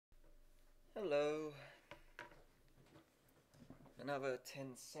Hello. Another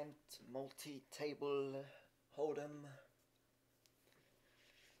 10-cent multi-table hold'em.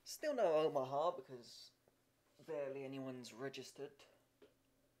 Still no Omaha because barely anyone's registered.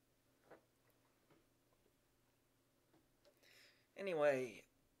 Anyway,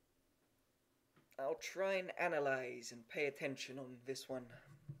 I'll try and analyze and pay attention on this one.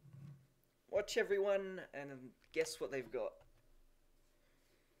 Watch everyone and guess what they've got.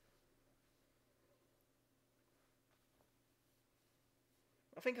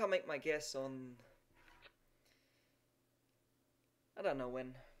 I think I'll make my guess on... I don't know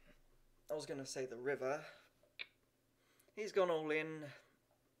when. I was gonna say the river. He's gone all in.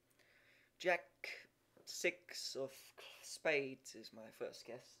 Jack 6 of spades is my first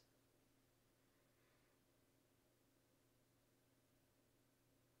guess.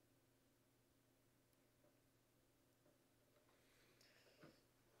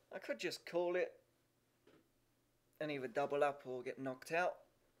 I could just call it and either double up or get knocked out.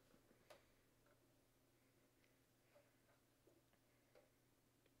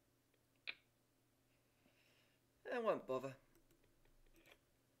 I won't bother.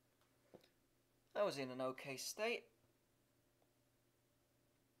 I was in an okay state.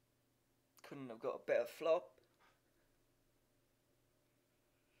 Couldn't have got a better flop.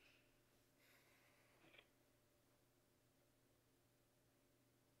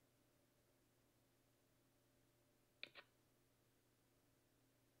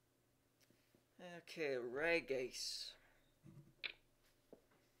 Okay, rag ace.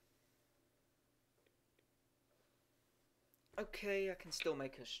 Okay, I can still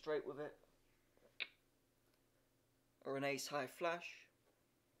make a straight with it. Or an ace high flush.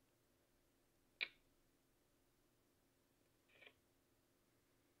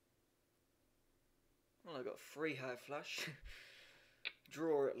 Well, I got 3 high flush.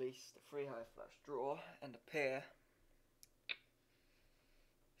 Draw at least. A 3 high flush draw and a pair.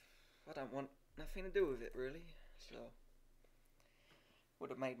 I don't want nothing to do with it really, so would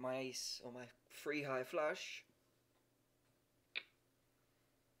have made my ace or my 3 high flush.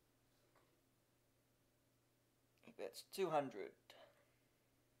 He bets 200.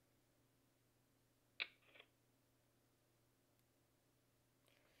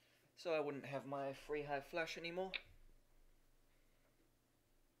 So I wouldn't have my 3 high flush anymore.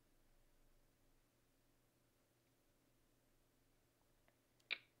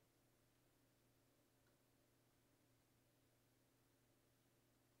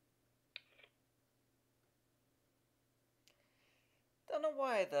 Don't know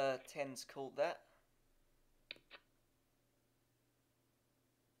why the 10's called that.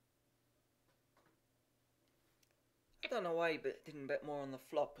 I don't know why he didn't bet more on the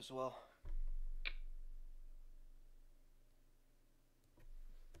flop as well.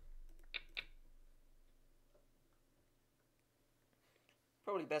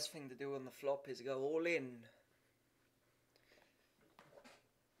 Probably best thing to do on the flop is go all in.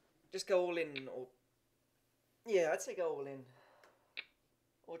 Just go all in, or... yeah, I'd say go all in.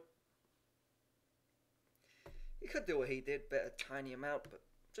 Or... you could do what he did, bet a tiny amount, but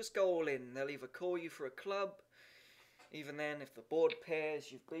just go all in. They'll either call you for a club, even then if the board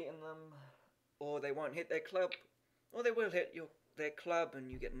pairs, you've beaten them, or they won't hit their club, or they will hit their club and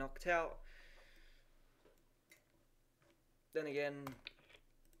you get knocked out. Then again,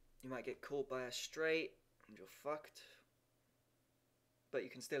 you might get caught by a straight and you're fucked. But you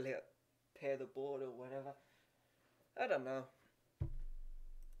can still pair the board or whatever. I don't know.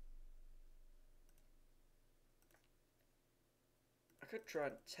 I could try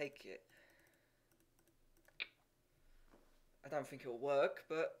and take it. I don't think it'll work,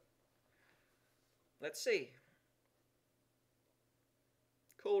 but let's see.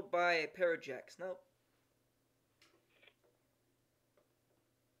 Called by a pair of jacks. Nope.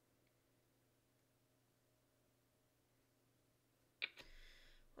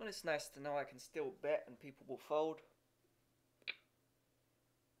 Well, it's nice to know I can still bet and people will fold.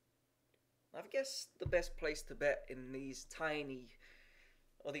 I guess the best place to bet in these tiny,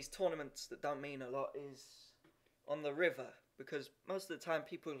 or these tournaments that don't mean a lot, is on the river. Because most of the time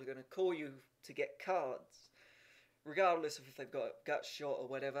people are going to call you to get cards. Regardless of if they've got a gut shot or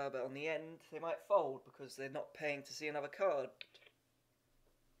whatever, but on the end they might fold because they're not paying to see another card.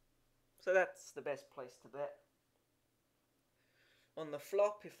 So that's the best place to bet. On the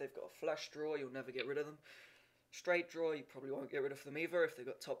flop, if they've got a flush draw, you'll never get rid of them. Straight draw, you probably won't get rid of them either. If they've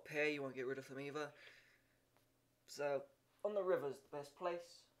got top pair, you won't get rid of them either. So, on the river's the best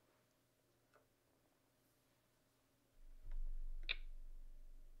place.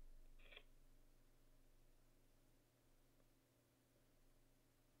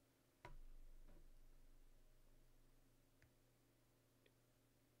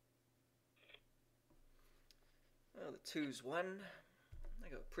 twos one. I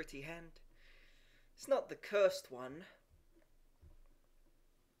got a pretty hand. It's not the cursed one.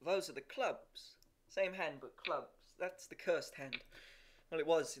 Those are the clubs. Same hand but clubs. That's the cursed hand. Well, it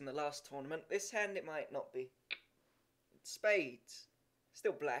was in the last tournament. This hand it might not be. It's spades.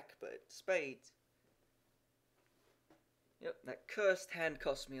 Still black, but it's spades. Yep, that cursed hand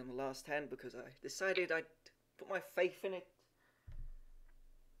cost me on the last hand because I decided I'd put my faith in it.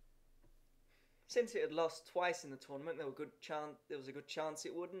 Since it had lost twice in the tournament, there was a good chance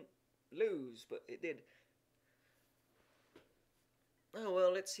it wouldn't lose, but it did. Oh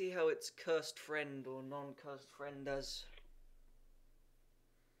well, let's see how its cursed friend or non-cursed friend does.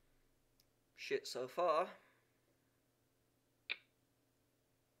 Shit so far.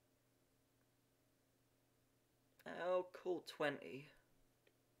 I'll call 20.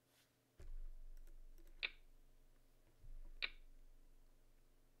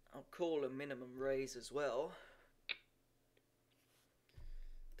 I'll call a minimum raise as well.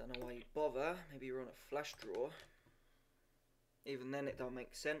 Don't know why you bother. Maybe you're on a flush draw. Even then it don't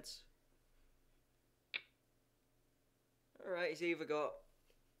make sense. Alright, he's either got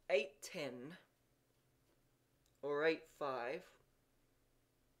 8-10 or 8-5.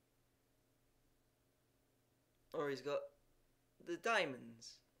 Or he's got the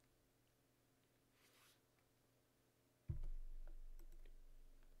diamonds.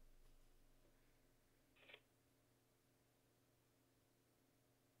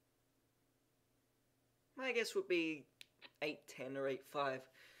 My guess would be 8-10 or 8-5.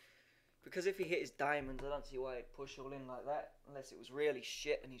 Because if he hit his diamonds, I don't see why he'd push all in like that. Unless it was really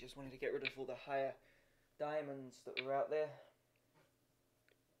shit and he just wanted to get rid of all the higher diamonds that were out there.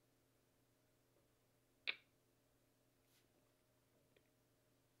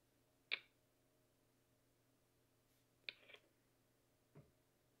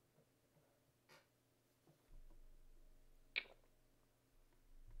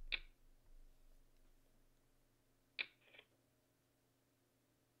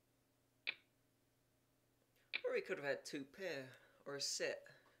 Or he could have had 2 pair, or a set.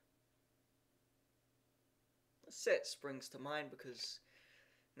 A set springs to mind because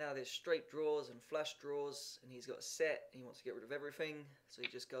now there's straight draws and flush draws, and he's got a set, and he wants to get rid of everything, so he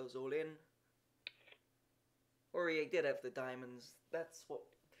just goes all in. Or he did have the diamonds, that's what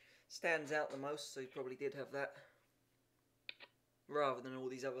stands out the most, so he probably did have that. Rather than all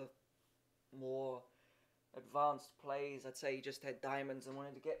these other more advanced plays, I'd say he just had diamonds and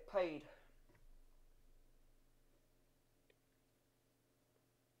wanted to get paid.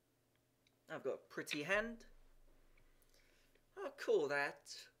 I've got a pretty hand. I'll call that.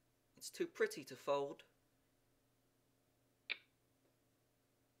 It's too pretty to fold.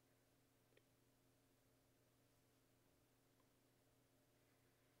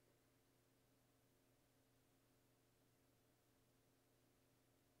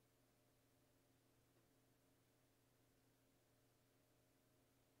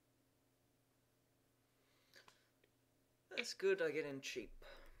 That's good, I get in cheap.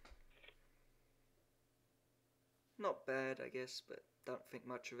 Not bad, I guess, but don't think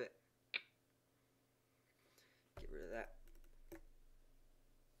much of it. Get rid of that.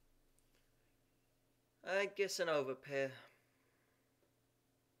 I guess an overpair.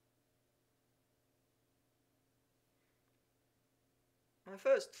 My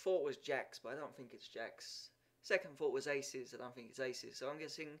first thought was jacks, but I don't think it's jacks. Second thought was aces, I don't think it's aces, so I'm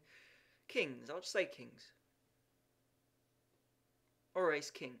guessing kings. I'll just say kings. Or ace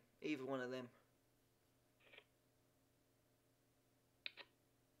king, either one of them.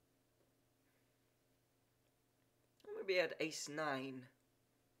 Maybe he had ace-9.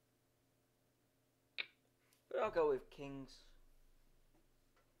 But I'll go with kings.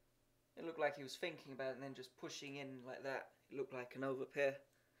 It looked like he was thinking about it and then just pushing in like that. It looked like an overpair.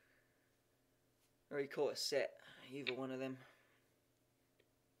 Or he caught a set. Either one of them.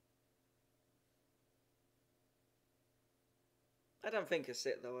 I don't think a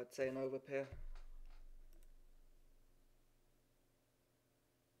set though, I'd say an overpair.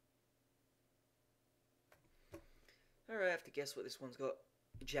 Alright, I have to guess what this one's got.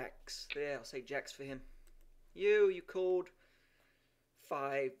 Jacks. There, I'll say jacks for him. You called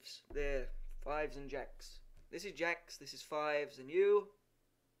 5s. There, 5s and jacks. This is jacks, this is 5s, and you're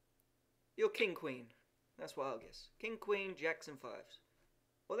king, queen. That's what I'll guess. King, queen, jacks, and 5s.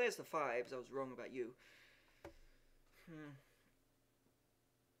 Well, there's the 5s. I was wrong about you.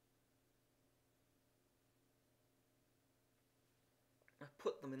 I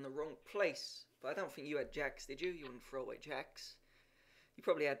put them in the wrong place. But I don't think you had jacks, did you? You wouldn't throw away jacks. You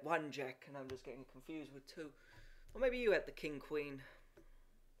probably had 1 jack, and I'm just getting confused with 2. Or maybe you had the king, queen.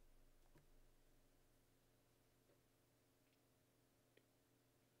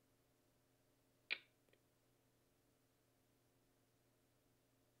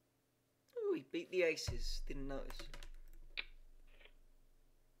 Ooh, he beat the aces. Didn't notice.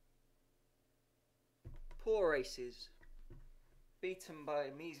 Poor aces. Beaten by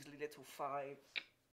measly little fives.